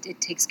works. It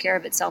takes care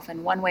of itself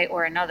in one way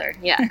or another.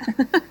 Yeah.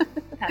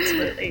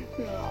 Absolutely.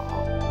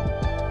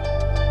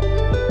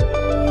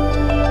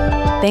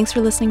 Thanks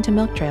for listening to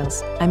Milk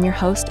Trails. I'm your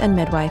host and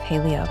midwife,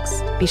 Haley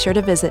Oakes. Be sure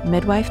to visit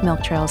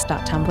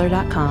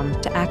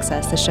midwifemilktrails.tumblr.com to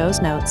access the show's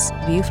notes,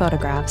 view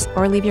photographs,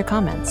 or leave your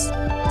comments.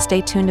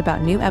 Stay tuned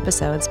about new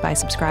episodes by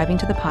subscribing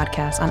to the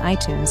podcast on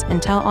iTunes and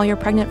tell all your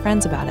pregnant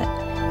friends about it.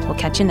 We'll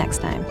catch you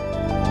next time.